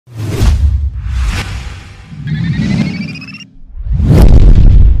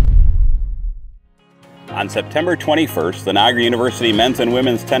On September 21st, the Niagara University men's and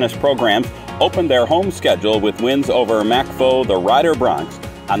women's tennis programs opened their home schedule with wins over MacFo, the Rider Broncs,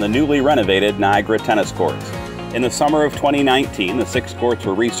 on the newly renovated Niagara tennis courts. In the summer of 2019, the 6 courts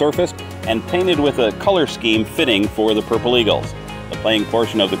were resurfaced and painted with a color scheme fitting for the Purple Eagles. The playing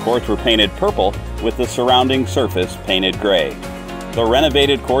portion of the courts were painted purple with the surrounding surface painted gray. The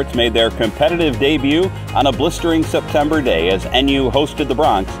renovated courts made their competitive debut on a blistering September day as NU hosted the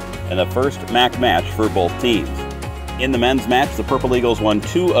Broncs in the first MAC match for both teams. In the men's match, the Purple Eagles won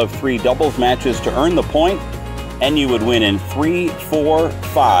 2 of 3 doubles matches to earn the point. NU would win in 3, 4,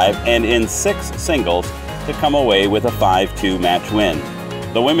 5, and in 6 singles to come away with a 5-2 match win.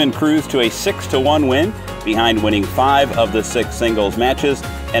 The women cruised to a 6-1 win, behind winning 5 of the 6 singles matches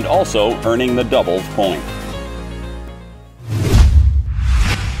and also earning the doubles point.